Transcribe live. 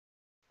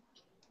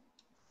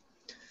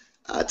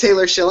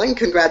Taylor Schilling,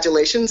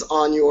 congratulations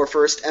on your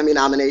first Emmy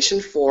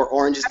nomination for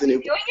Orange is Are the we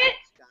New doing it?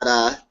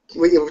 Black.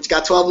 We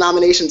got 12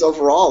 nominations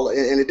overall,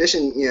 in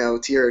addition,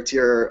 to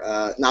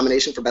your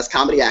nomination for Best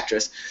Comedy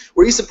Actress.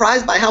 Were you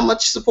surprised by how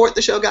much support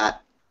the show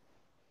got?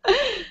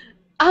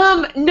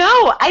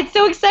 No, it's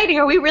so exciting.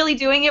 Are we really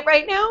doing it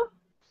right now?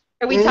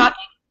 Are we Hmm. talking?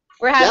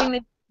 We're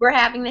Yep,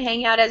 having the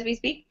hangout as we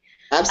speak.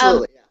 Um,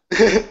 absolutely.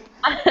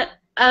 Yeah.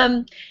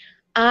 um,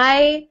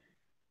 I,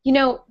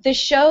 the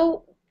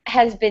show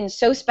has been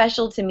so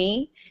special to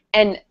me,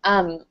 and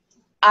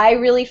I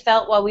really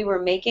felt while we were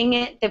making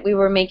it that we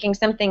were making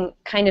something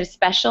kind of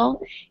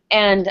special,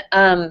 and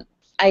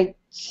I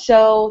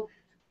so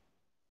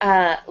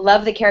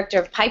love the character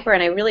of Piper,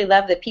 and I really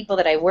love the people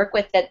that I work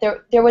with. That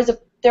there was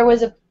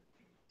a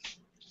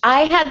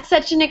I had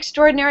such an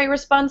extraordinary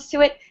response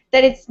to it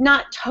that it's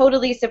not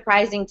totally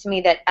surprising to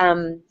me that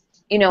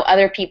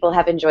other people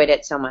have enjoyed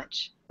it so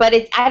much. But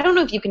I don't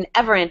know if you can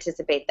ever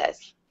anticipate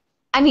this.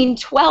 I mean,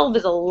 12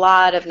 is a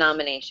lot of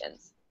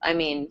nominations. I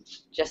mean,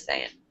 just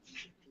saying.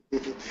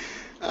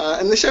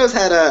 And the show's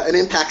had an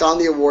impact on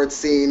the awards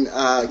scene,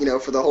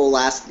 for the whole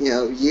last,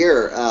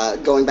 year,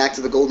 going back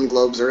to the Golden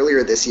Globes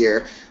earlier this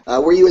year.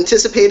 Were you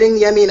anticipating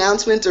the Emmy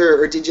announcement,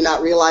 or did you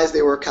not realize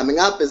they were coming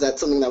up? Is that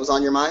something that was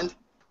on your mind?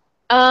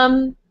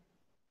 Um,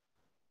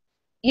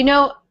 you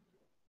know,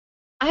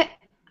 I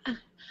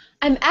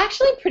I'm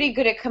actually pretty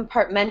good at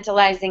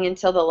compartmentalizing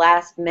until the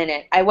last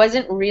minute. I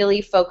wasn't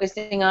really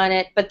focusing on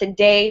it, but the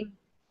day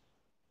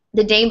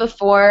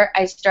before,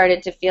 I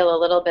started to feel a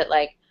little bit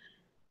like,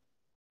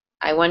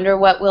 I wonder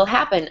what will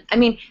happen. I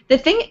mean, the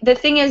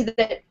thing is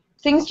that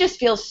things just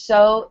feel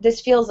so.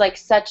 This feels like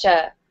such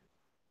an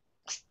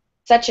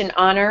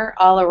honor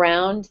all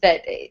around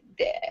that.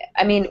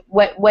 I mean,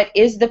 what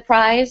is the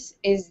prize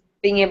is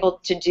being able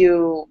to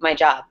do my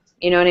job.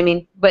 You know what I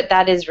mean? But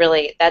that's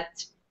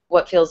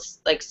what feels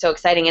like so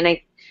exciting, and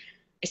I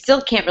still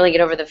can't really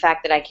get over the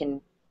fact that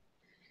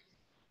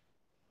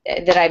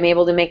I'm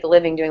able to make a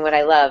living doing what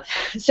I love.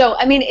 So,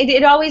 I mean,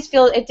 it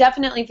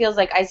definitely feels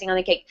like icing on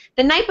the cake.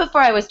 The night before,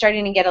 I was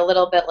starting to get a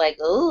little bit like,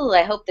 ooh,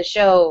 I hope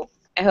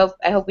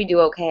we do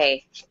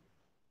okay.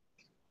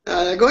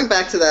 Going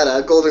back to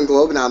that Golden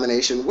Globe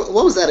nomination, what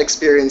was that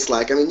experience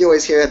like? I mean, you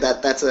always hear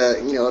that that's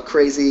a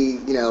crazy,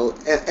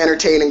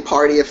 entertaining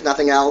party if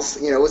nothing else.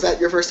 Was that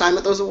your first time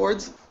at those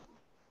awards?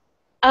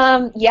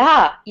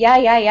 Yeah, yeah,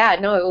 yeah, yeah.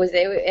 No, it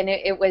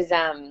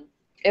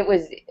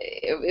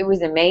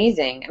was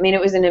amazing. I mean,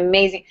 it was an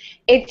amazing.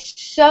 It's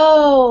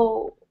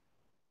so.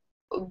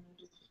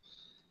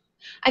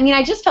 I mean,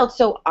 I just felt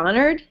so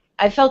honored.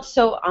 I felt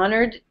so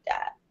honored.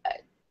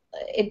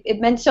 It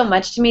meant so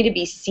much to me to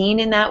be seen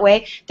in that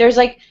way.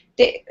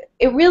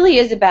 It really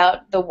is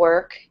about the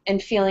work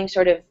and feeling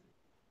sort of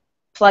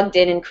plugged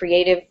in and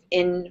creative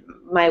in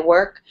my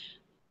work.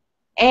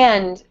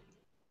 And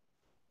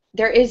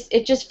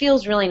it just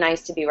feels really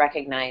nice to be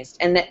recognized.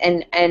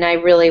 And I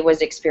really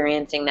was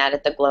experiencing that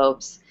at the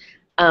Globes.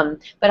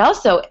 But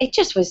also, it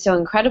just was so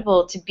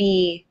incredible to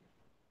be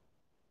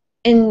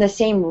in the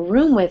same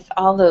room with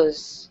all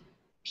those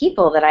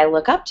people that I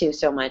look up to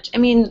so much. I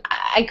mean,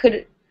 I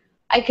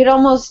could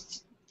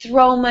almost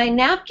throw my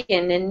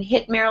napkin and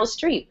hit Meryl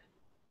Streep.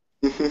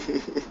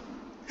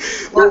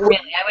 Were, Not were really.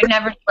 I would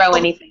never throw all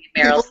anything at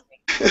the Meryl people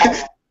Streep.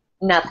 Ever.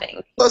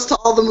 Nothing. close to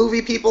all the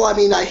movie people? I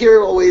mean, I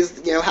hear always,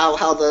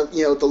 how the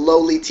the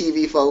lowly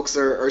TV folks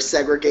are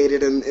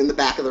segregated in the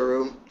back of the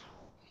room.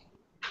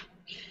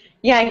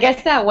 Yeah, I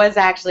guess that was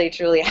actually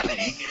truly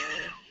happening.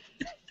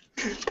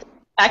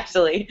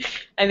 Actually,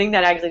 I think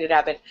that actually did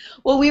happen.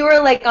 Well, we were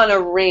like on a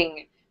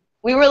ring.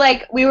 We were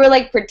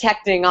like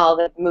protecting all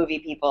the movie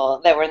people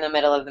that were in the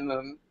middle of the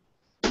room,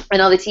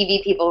 and all the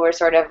TV people were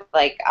sort of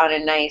like on a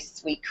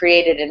nice. We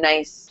created a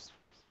nice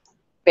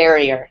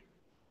barrier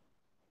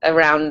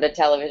around the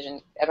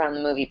television, around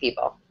the movie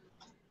people.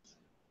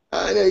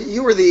 I know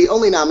you were the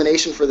only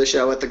nomination for the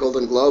show at the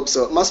Golden Globe,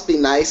 so it must be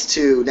nice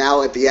to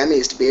now at the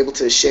Emmys to be able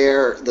to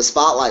share the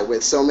spotlight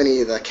with so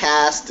many of the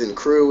cast and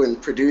crew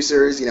and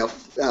producers.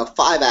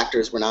 Five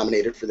actors were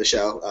nominated for the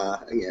show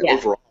Yeah.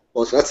 overall.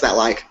 What's that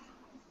like?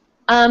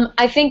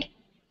 I think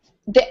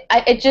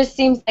it just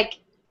seems like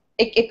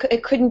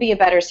it couldn't be a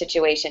better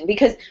situation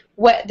because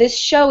what this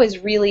show is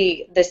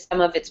really the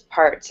sum of its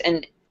parts,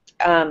 and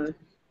um,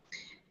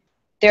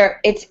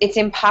 it's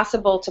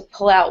impossible to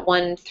pull out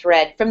one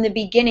thread from the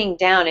beginning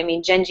down. I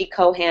mean, Genji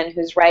Kohan,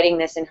 who's writing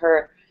this, and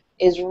her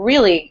is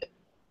really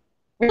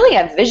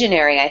a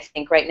visionary, I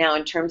think, right now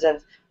in terms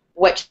of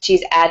what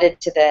she's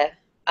added to the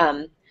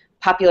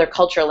popular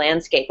culture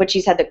landscape, what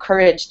she's had the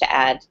courage to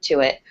add to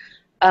it.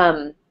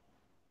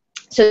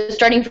 So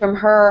starting from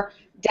her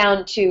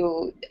down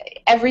to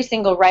every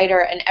single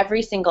writer and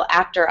every single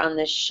actor on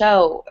this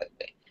show,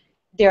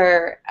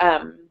 they're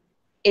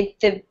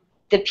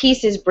the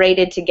piece is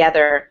braided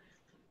together.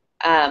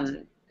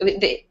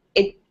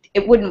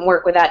 It wouldn't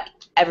work without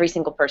every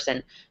single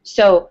person.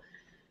 So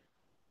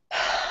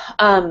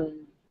I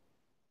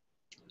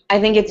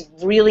think it's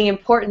really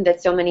important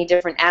that so many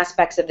different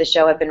aspects of the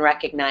show have been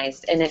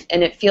recognized, and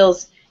it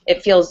feels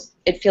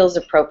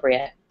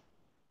appropriate.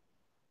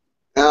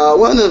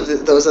 One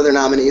of those other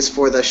nominees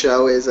for the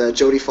show is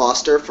Jodie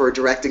Foster for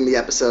directing the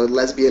episode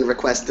 "Lesbian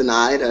Request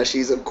Denied."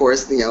 She's, of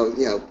course,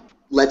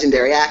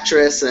 legendary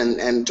actress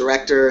and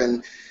director,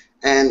 and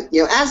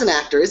as an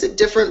actor, is it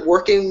different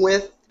working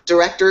with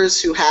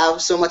directors who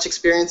have so much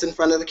experience in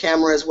front of the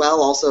camera as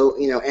well? Also,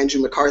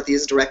 Andrew McCarthy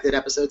has directed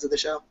episodes of the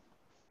show.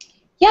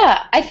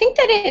 Yeah, I think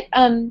that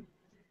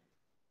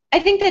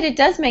it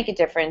does make a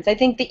difference. I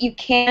think that you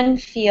can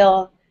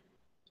feel,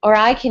 or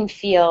I can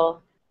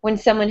feel, when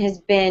someone has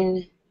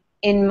been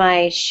in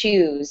my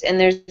shoes, and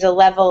there's a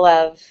level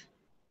of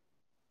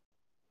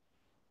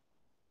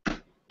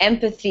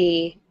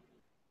empathy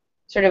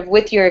sort of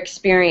with your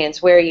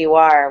experience where you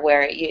are,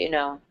 where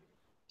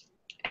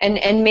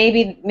and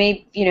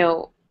maybe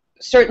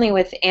certainly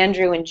with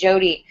Andrew and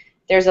Jody,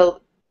 there's a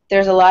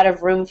lot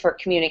of room for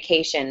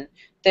communication.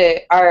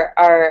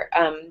 Our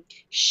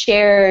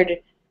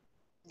shared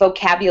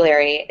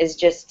vocabulary is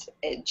just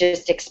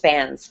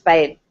expands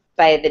by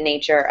the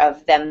nature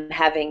of them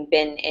having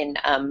been in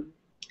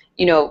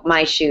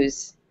my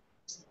shoes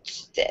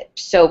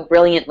so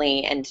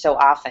brilliantly and so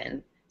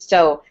often.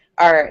 So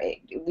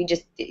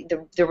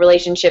the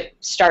relationship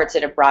starts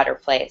at a broader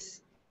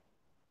place.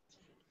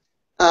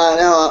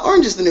 Now,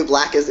 Orange is the New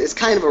Black is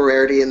kind of a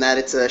rarity in that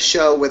it's a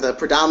show with a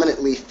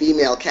predominantly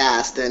female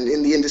cast, and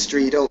in the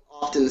industry you don't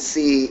often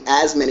see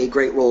as many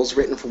great roles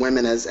written for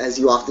women as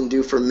you often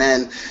do for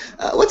men.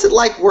 What's it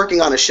like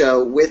working on a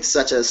show with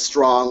such a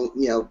strong,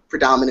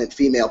 predominant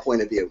female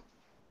point of view?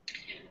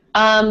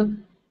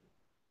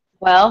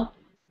 Well,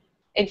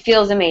 it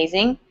feels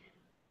amazing,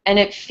 and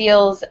it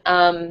feels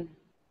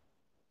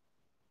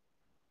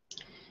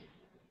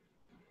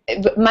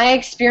my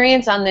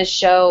experience on this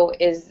show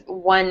is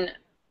one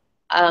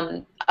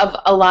of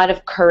a lot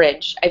of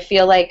courage. I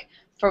feel like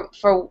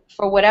for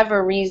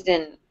whatever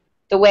reason,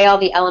 the way all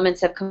the elements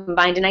have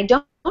combined, and I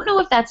don't know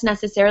if that's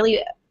necessarily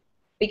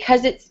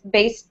because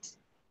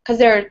because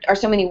there are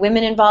so many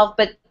women involved,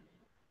 but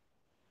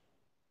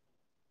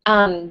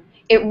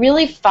it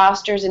really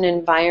fosters an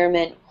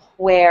environment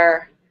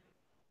where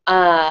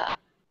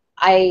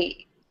I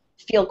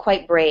feel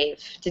quite brave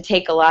to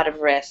take a lot of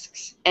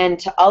risks and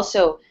to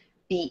also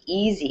be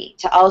easy,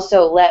 to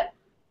also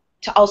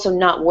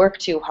not work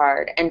too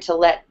hard, and to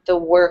let the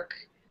work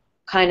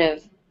kind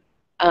of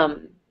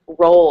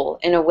roll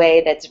in a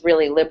way that's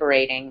really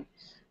liberating.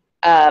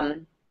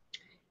 And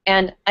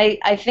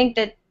I think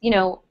that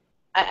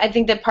I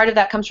think that part of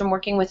that comes from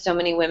working with so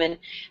many women,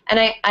 and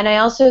I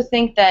also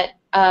think that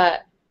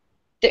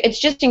it's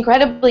just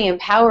incredibly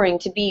empowering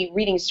to be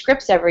reading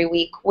scripts every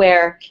week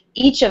where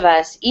each of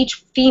us, each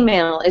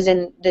female, is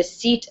in the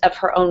seat of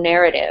her own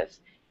narrative,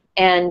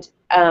 and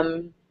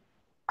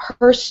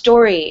her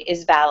story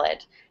is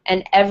valid,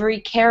 and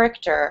every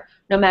character,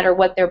 no matter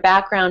what their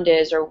background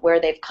is or where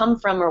they've come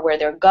from or where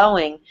they're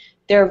going,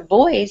 their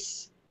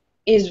voice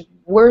is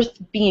worth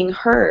being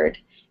heard,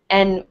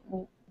 and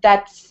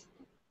that's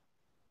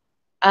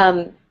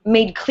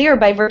made clear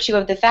by virtue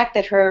of the fact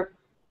that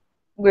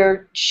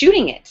we're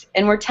shooting it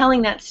and we're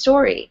telling that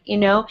story.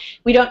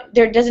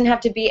 There doesn't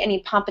have to be any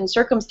pomp and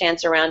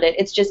circumstance around it.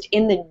 It's just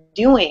in the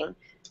doing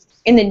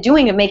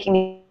of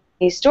making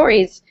these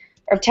stories,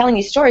 of telling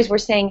these stories, we're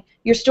saying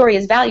your story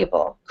is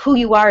valuable. Who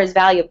you are is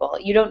valuable.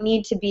 You don't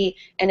need to be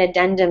an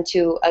addendum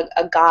to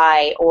a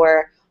guy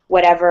or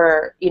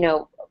whatever,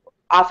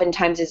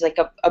 oftentimes is like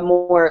a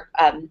more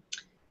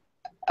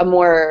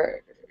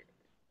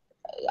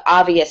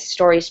obvious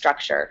story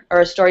structure,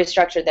 or a story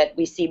structure that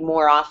we see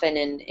more often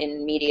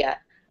in media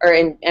or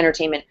in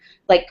entertainment.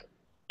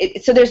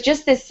 So there's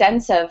just this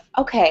sense of,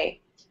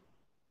 okay,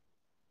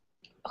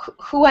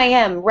 who I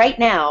am right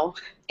now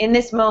in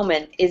this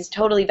moment is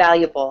totally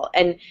valuable,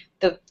 and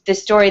the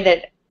story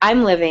that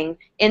I'm living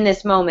in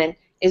this moment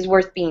is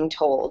worth being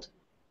told.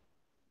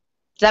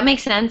 Does that make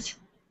sense?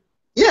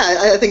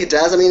 Yeah, I think it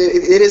does. I mean,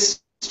 it is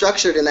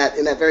structured in that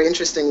very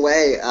interesting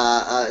way,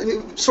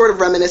 sort of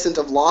reminiscent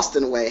of Lost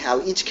in a way.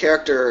 How each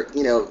character,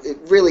 it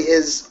really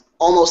is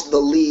almost the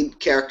lead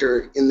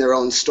character in their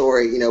own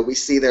story. We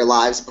see their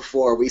lives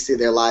before, we see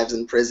their lives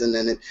in prison,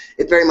 and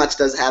it very much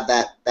does have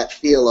that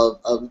feel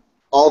of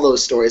all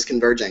those stories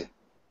converging.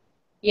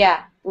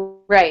 Yeah,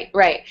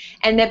 right.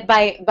 And that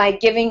by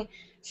giving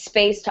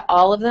space to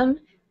all of them,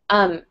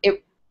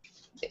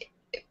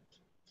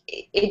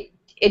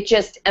 it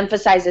just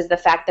emphasizes the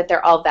fact that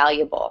they're all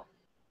valuable,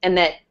 and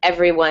that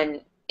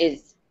everyone's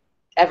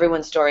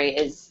story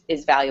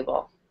is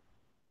valuable.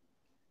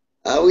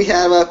 We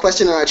have a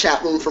question in our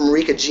chat room from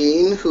Rika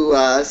Jean, who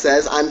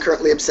says, "I'm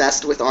currently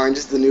obsessed with Orange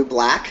is the New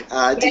Black."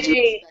 Did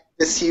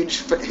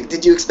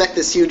you expect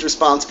this huge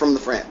response from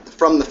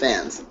the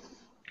fans?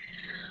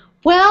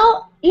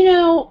 Well,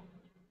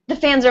 the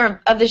fans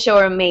of the show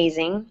are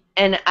amazing,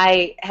 and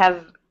I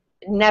have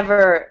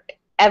never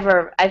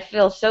ever. I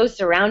feel so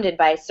surrounded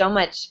by so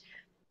much,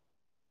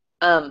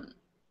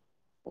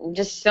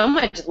 just so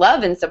much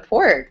love and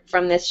support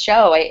from this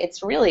show.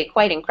 It's really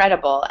quite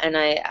incredible, and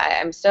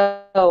I'm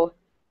so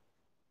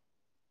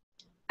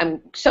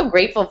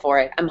grateful for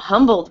it. I'm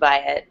humbled by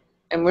it.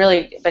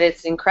 But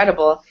it's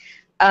incredible.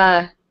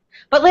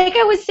 But like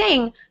I was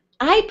saying,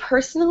 I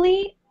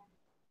personally,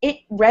 it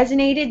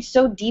resonated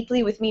so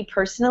deeply with me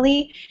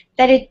personally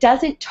that it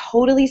doesn't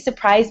totally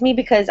surprise me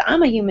because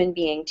I'm a human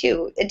being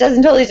too. It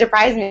doesn't totally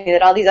surprise me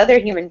that all these other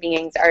human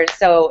beings are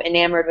so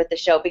enamored with the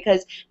show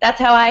because that's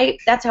how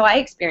I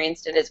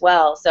experienced it as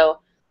well. So,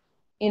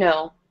 you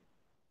know,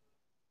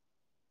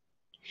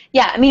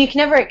 yeah, I mean, you can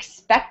never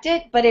expect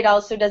it, but it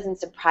also doesn't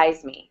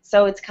surprise me.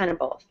 So it's kind of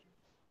both.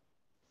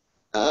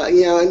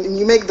 And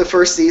you make the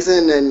first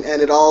season,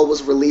 and it all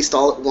was released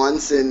all at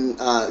once in,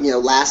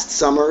 last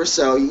summer.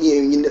 So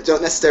you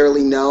don't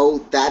necessarily know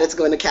that it's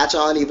going to catch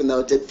on, even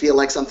though it did feel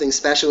like something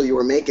special you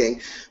were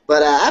making.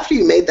 But after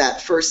you made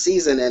that first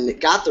season and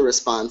it got the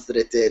response that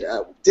it did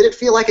it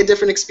feel like a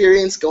different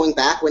experience going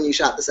back when you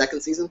shot the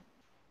second season?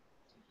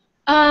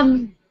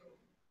 Um,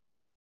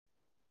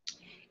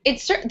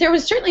 there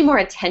was certainly more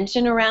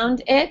attention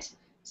around it.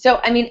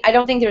 So I mean, I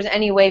don't think there's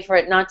any way for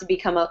it not to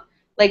become a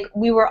like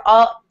we were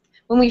all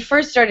when we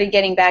first started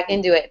getting back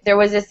into it. There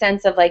was a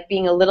sense of like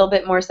being a little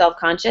bit more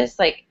self-conscious,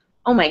 like,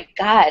 oh my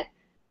God,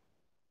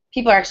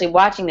 people are actually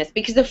watching this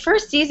because the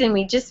first season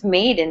we just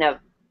made in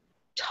a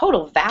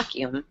total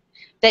vacuum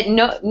that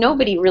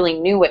nobody really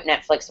knew what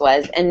Netflix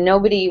was and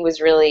nobody was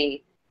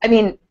really, I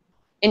mean,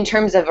 in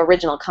terms of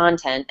original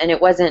content, and it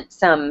wasn't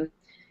some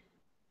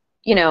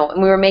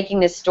and we were making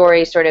this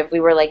story sort of, we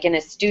were like in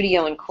a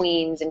studio in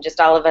Queens and just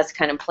all of us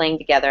kind of playing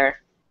together.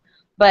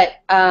 But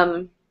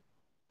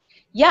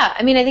yeah,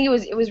 I mean, I think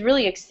it was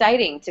really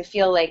exciting to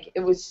feel like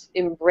it was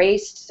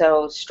embraced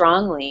so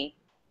strongly.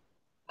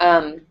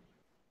 Um,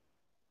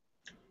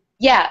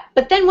 yeah,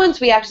 but then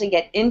once we actually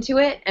get into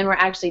it and we're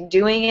actually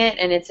doing it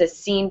and it's a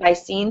scene by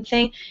scene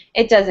thing,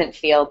 it doesn't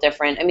feel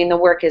different. I mean, the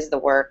work is the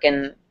work,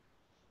 and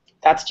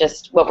that's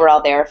just what we're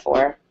all there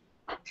for.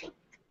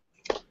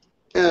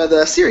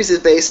 The series is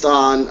based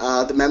on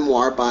the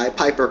memoir by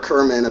Piper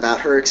Kerman about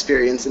her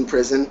experience in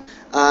prison.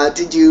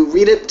 Did you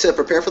read it to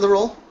prepare for the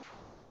role?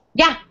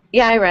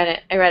 Yeah, I read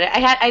it.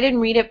 I didn't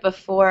read it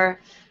before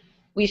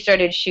we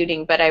started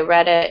shooting, but I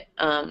read it.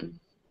 No,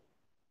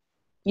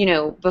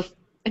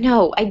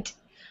 I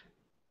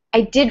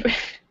did.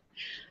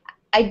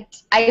 I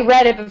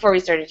read it before we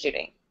started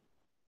shooting.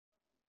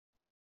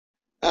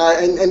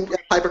 And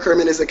Piper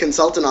Kerman is a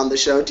consultant on the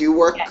show. Do you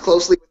work Yeah.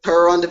 closely with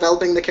her on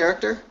developing the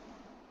character?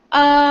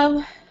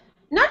 Um,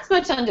 Not so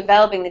much on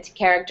developing the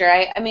character.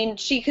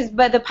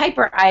 But the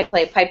Piper I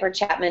play, Piper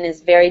Chapman,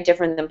 is very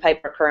different than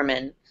Piper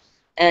Kerman,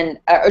 and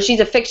or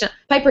she's a fiction.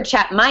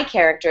 My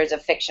character is a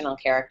fictional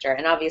character,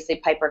 and obviously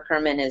Piper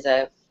Kerman is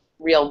a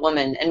real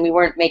woman, and we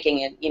weren't making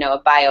it, a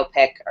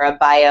biopic or a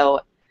bio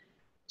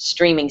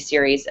streaming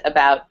series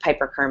about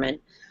Piper Kerman.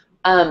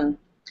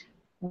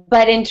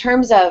 But in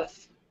terms of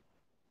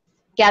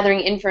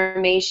gathering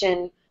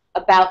information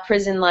about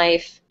prison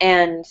life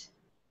and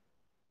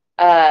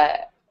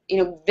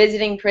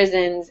visiting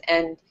prisons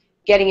and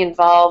getting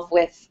involved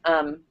with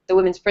the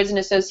Women's Prison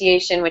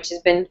Association, which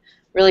has been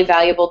really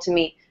valuable to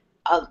me.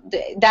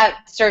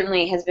 That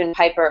certainly has been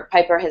Piper.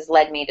 Piper has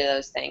led me to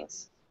those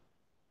things.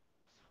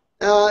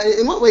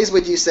 In what ways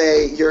would you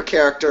say your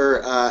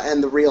character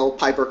and the real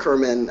Piper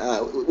Kerman,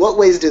 what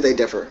ways do they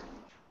differ?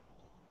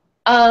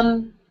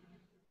 Well,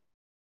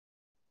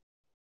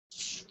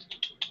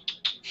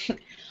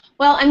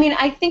 I mean,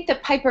 I think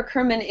that Piper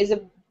Kerman is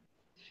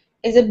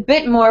a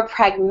bit more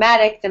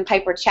pragmatic than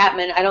Piper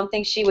Chapman. I don't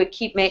think she would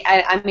keep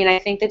I mean, I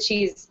think that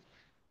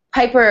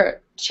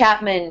Piper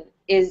Chapman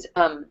is,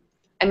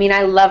 I mean,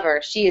 I love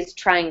her. She is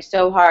trying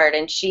so hard,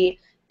 and she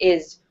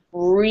is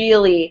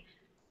really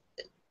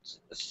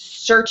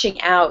searching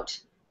out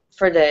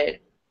for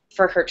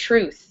her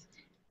truth.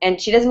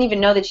 And she doesn't even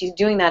know that she's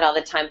doing that all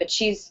the time, but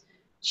she's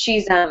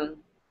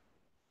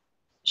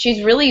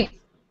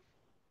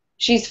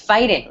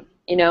fighting,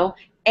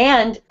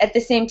 and at the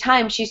same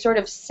time, she's sort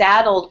of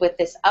saddled with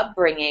this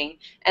upbringing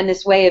and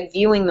this way of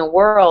viewing the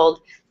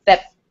world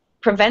that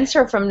prevents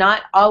her from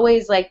not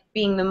always like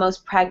being the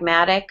most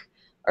pragmatic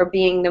or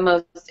being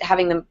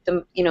having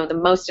the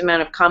most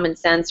amount of common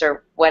sense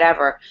or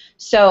whatever.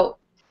 So,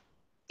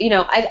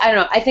 I don't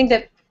know. I think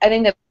that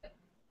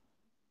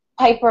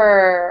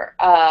Piper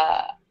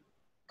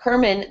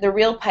Kerman, the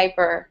real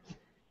Piper,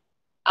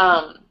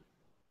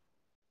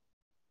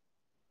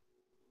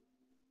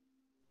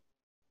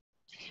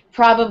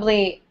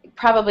 probably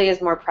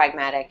is more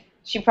pragmatic.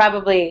 She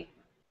probably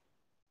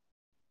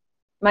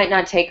might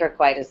not take her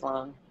quite as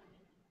long.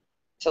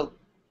 So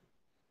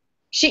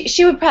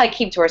she would probably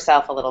keep to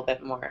herself a little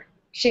bit more.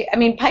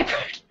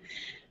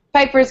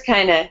 Piper's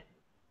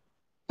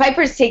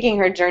taking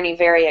her journey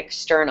very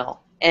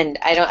external, and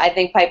I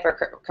think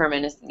Piper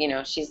Kerman is,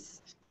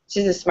 she's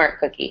a smart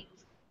cookie.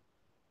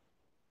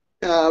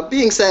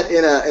 Being set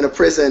in a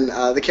prison,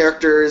 the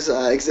characters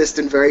exist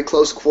in very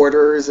close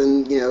quarters,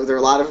 and there's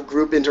a lot of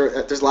group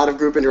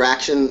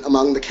interaction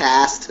among the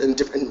cast and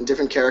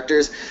different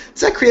characters.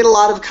 Does that create a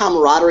lot of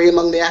camaraderie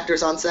among the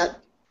actors on set?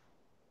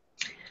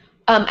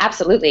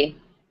 Absolutely.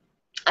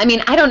 I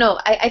mean, I don't know.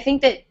 I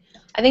think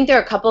there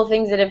are a couple of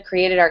things that have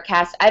created our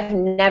cast. I've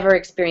never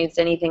experienced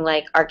anything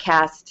like our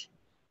cast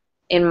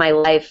in my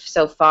life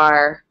so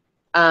far,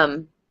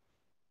 and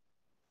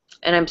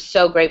I'm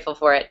so grateful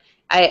for it.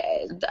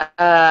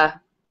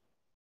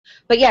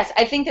 But yes,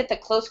 I think that the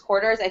close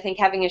quarters, I think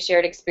having a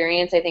shared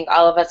experience, I think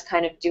all of us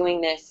kind of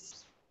doing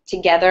this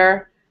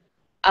together,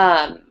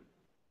 and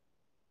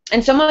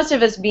so most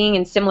of us being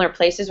in similar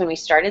places when we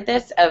started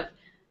this, of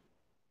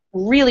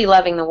really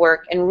loving the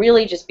work and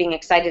really just being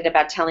excited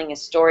about telling a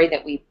story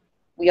that we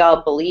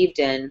all believed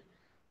in,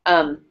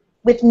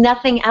 with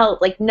nothing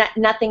else, like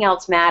nothing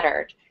else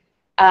mattered.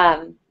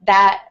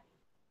 That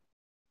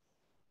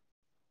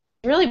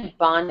really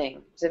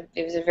bonding.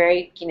 It was a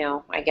very,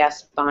 I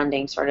guess,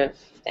 bonding sort of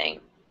thing.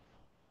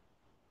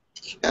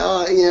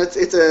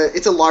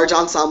 It's a large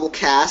ensemble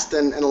cast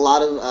and a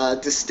lot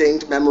of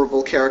distinct,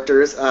 memorable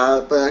characters.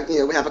 But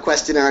we have a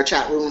question in our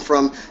chat room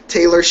from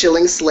Taylor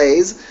Schilling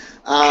Slays,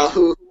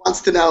 who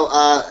wants to know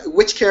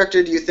which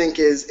character do you think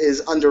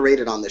is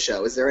underrated on the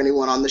show? Is there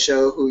anyone on the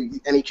show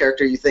any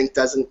character you think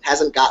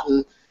hasn't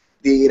gotten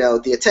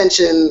the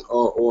attention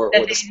or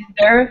that they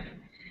deserve?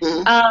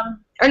 Mm-hmm.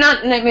 Or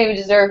not maybe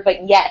deserve, but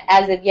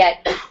as of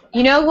yet.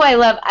 You know who I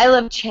love? I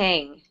love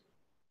Chang.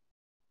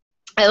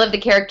 I love the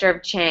character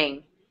of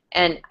Chang,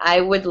 and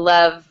I would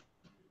love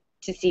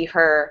to see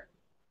her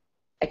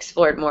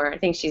explored more. I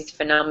think she's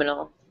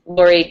phenomenal.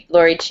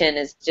 Laurie Chin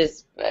is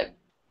just a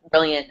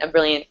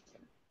brilliant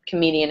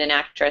comedian and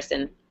actress,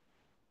 and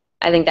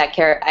I think that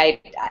character,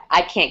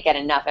 I can't get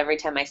enough. Every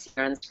time I see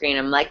her on screen,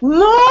 I'm like,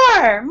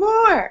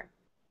 more.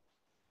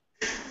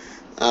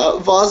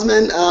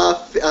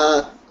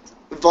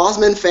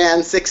 Vosman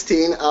fan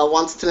 16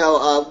 wants to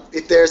know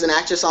if there's an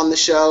actress on the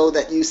show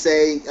that you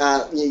say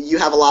you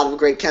have a lot of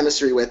great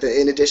chemistry with,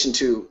 in addition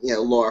to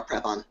Laura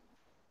Prepon.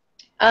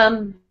 I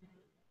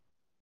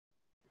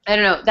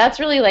don't know. That's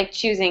really like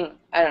choosing.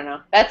 I don't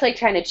know. That's like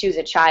trying to choose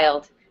a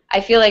child.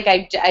 I feel like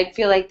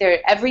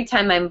every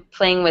time I'm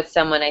playing with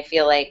someone, I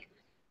feel like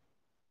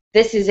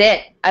this is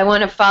it. I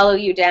want to follow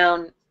you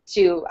down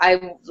to.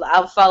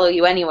 I'll follow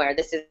you anywhere.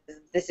 This is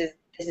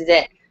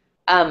it.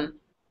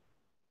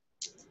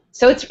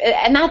 So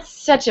and that's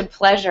such a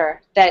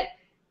pleasure that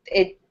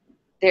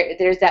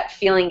there's that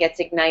feeling gets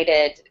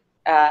ignited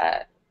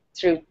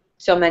through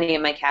so many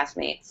of my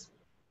castmates.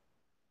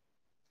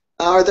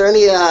 Are there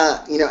any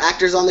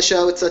actors on the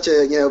show? It's such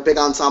a big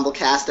ensemble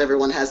cast.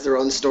 Everyone has their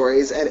own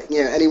stories. And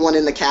anyone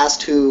in the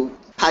cast who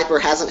Piper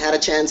hasn't had a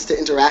chance to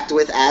interact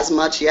with as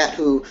much yet,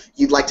 who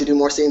you'd like to do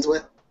more scenes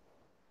with?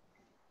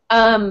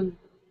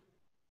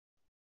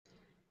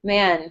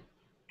 Man,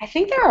 I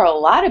think there are a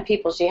lot of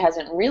people she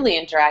hasn't really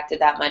interacted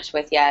that much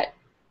with yet.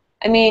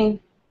 I mean,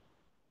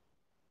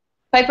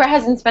 Piper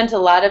hasn't spent a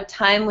lot of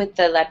time with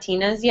the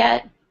Latinas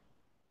yet.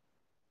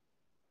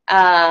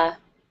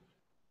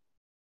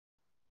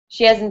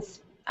 She hasn't.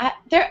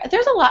 There's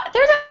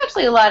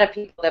actually a lot of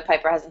people that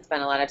Piper hasn't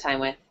spent a lot of time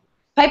with.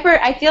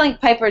 I feel like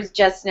Piper's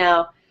just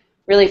now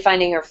really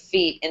finding her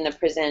feet in the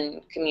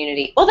prison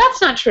community. Well, that's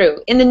not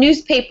true. In the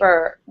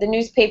newspaper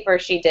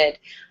she did.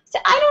 So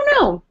I don't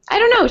know.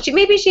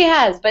 Maybe she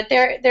has, but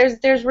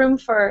there's room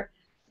for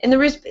in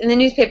the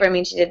newspaper. I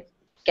mean, she did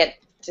get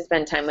to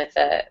spend time with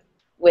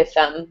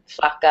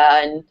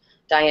Flocka and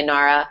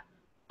Dayanara.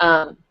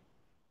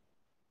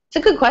 It's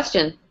a good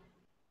question.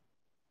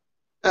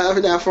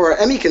 Now, for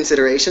Emmy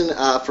consideration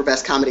for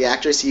Best Comedy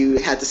Actress, you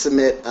had to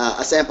submit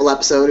a sample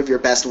episode of your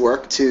best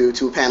work to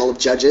a panel of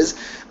judges,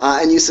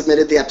 and you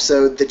submitted the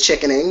episode "The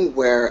Chickening,"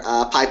 where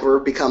Piper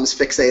becomes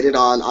fixated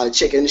on a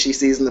chicken she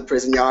sees in the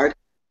prison yard.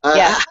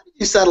 Yeah. How did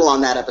you settle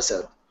on that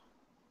episode?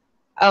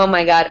 Oh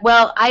my God.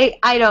 Well,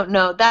 I don't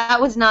know. That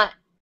was not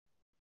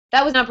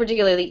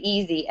particularly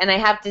easy, and I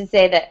have to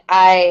say that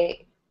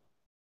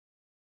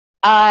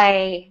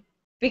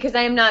because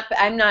I'm not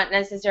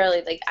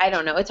necessarily, like, I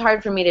don't know. It's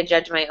hard for me to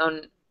judge my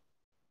own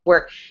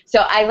work.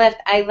 So I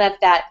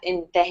left that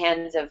in the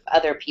hands of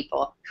other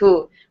people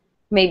who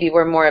maybe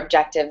were more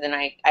objective than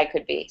I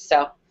could be.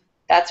 So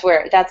that's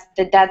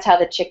how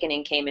the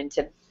chickening came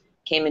into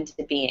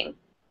being.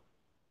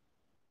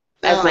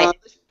 As my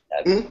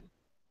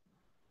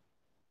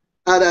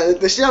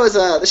the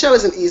show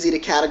isn't easy to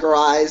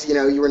categorize.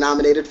 You were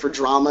nominated for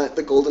drama at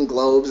the Golden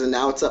Globes, and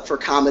now it's up for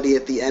comedy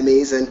at the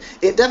Emmys, and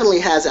it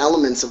definitely has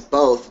elements of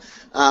both.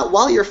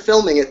 While you're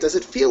filming it, does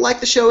it feel like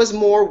the show is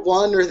more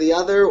one or the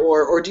other,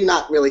 or do you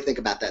not really think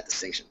about that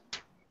distinction?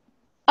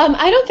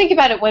 I don't think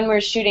about it when we're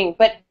shooting,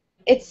 but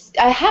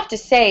I have to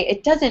say,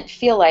 it doesn't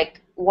feel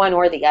like one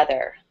or the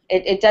other.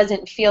 It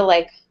doesn't feel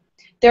like.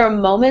 There are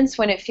moments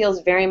when it feels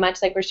very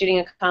much like we're shooting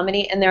a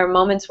comedy, and there are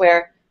moments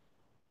where,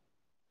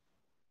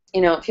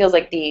 it feels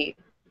like the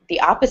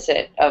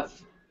opposite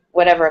of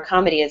whatever a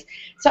comedy is.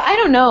 So I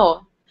don't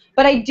know,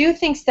 but I do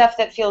think stuff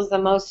that feels the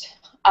most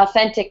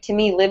authentic to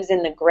me lives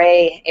in the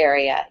gray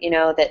area.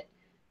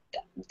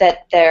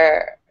 That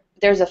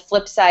there's a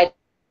flip side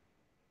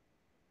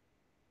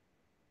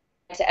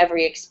to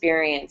every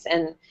experience,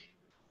 and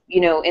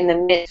in the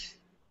midst.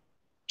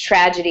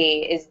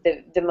 Tragedy is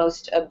the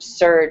most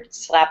absurd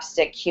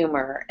slapstick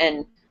humor,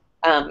 and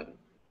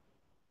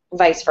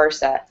vice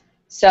versa.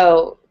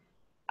 So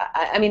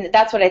I mean,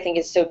 that's what I think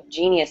is so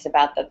genius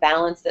about the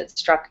balance that's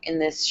struck in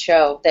this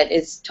show that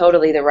is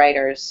totally the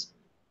writers.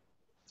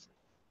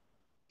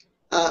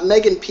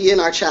 Megan P. in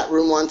our chat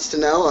room wants to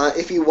know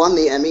if you won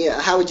the Emmy,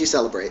 how would you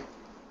celebrate?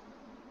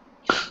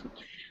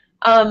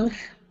 Um,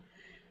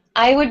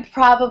 I would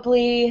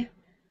probably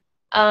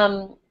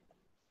um,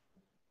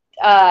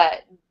 uh,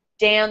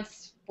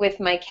 dance with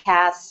my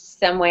cast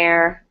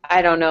somewhere.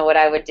 I don't know what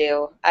I would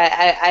do.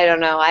 I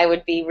don't know. I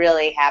would be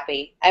really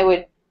happy. I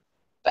would,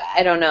 but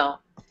I don't know.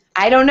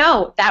 I don't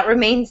know. That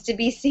remains to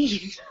be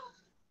seen.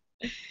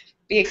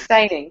 Be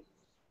exciting.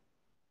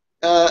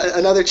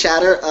 Another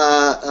chatter,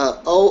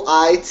 OITNB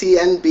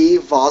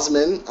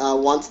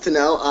Vosman, wants to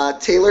know,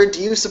 Taylor,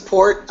 do you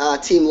support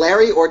Team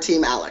Larry or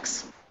Team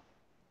Alex?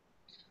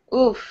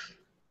 Oof.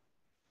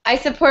 I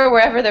support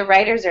wherever the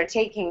writers are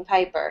taking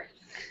Piper.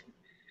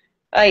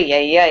 Ay,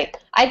 ay, ay.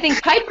 I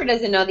think Piper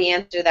doesn't know the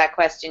answer to that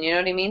question, you know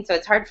what I mean? So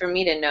it's hard for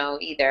me to know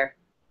either.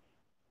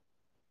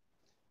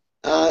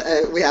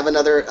 We have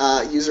another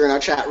user in our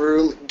chat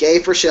room, Gay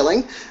for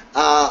Schilling,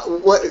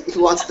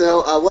 who wants to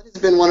know what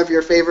has been one of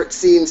your favorite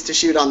scenes to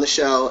shoot on the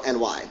show and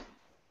why?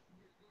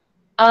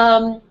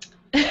 Um,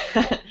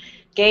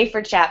 Gay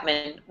for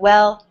Chapman.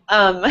 Well,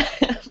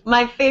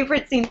 my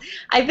favorite scene,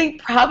 I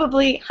think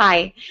probably,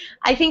 hi,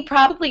 I think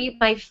probably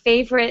my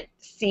favorite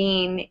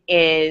scene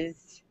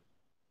is,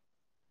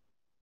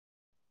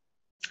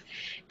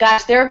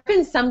 gosh, there have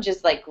been some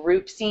just like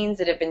group scenes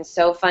that have been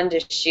so fun to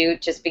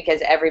shoot just because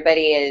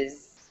everybody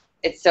is,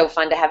 it's so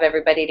fun to have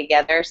everybody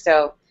together.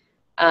 So,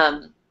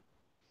 I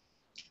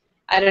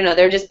don't know,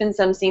 there have just been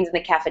some scenes in the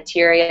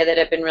cafeteria that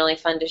have been really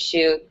fun to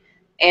shoot.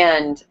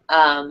 And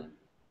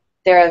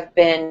there have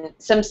been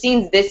some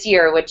scenes this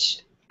year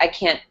which I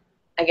can't,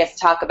 I guess,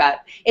 talk about.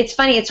 It's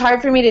funny, it's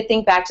hard for me to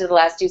think back to the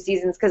last two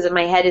seasons because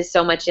my head is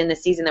so much in the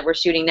season that we're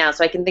shooting now,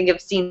 so I can think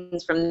of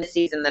scenes from this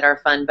season that are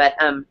fun. But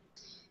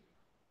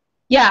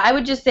yeah, I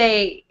would just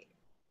say,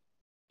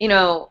 you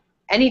know,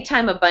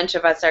 anytime a bunch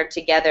of us are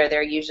together,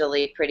 they're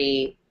usually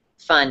pretty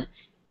fun.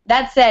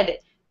 That said,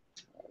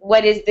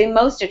 what is the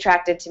most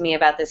attractive to me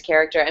about this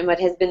character and what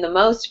has been the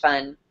most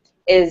fun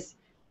is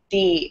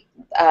the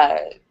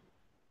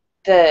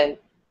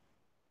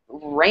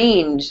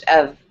range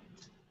of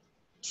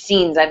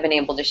scenes I've been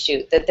able to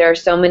shoot, that there are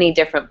so many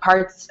different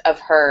parts of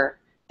her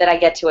that I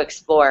get to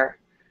explore.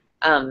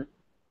 Yeah,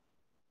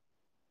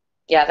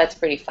 that's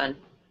pretty fun.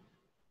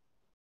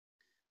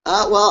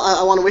 Well,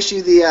 I want to wish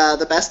you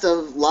the best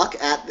of luck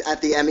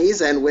at the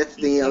Emmys and with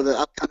the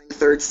upcoming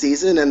third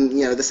season, and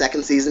the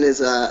second season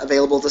is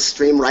available to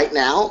stream right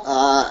now,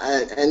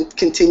 and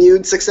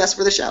continued success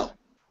for the show.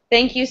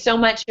 Thank you so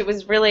much. It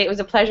was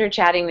a pleasure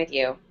chatting with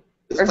you.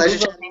 It was a pleasure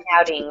Google chatting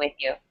hangouting with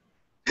you.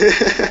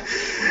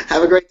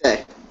 Have a great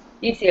day.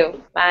 You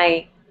too.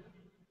 Bye.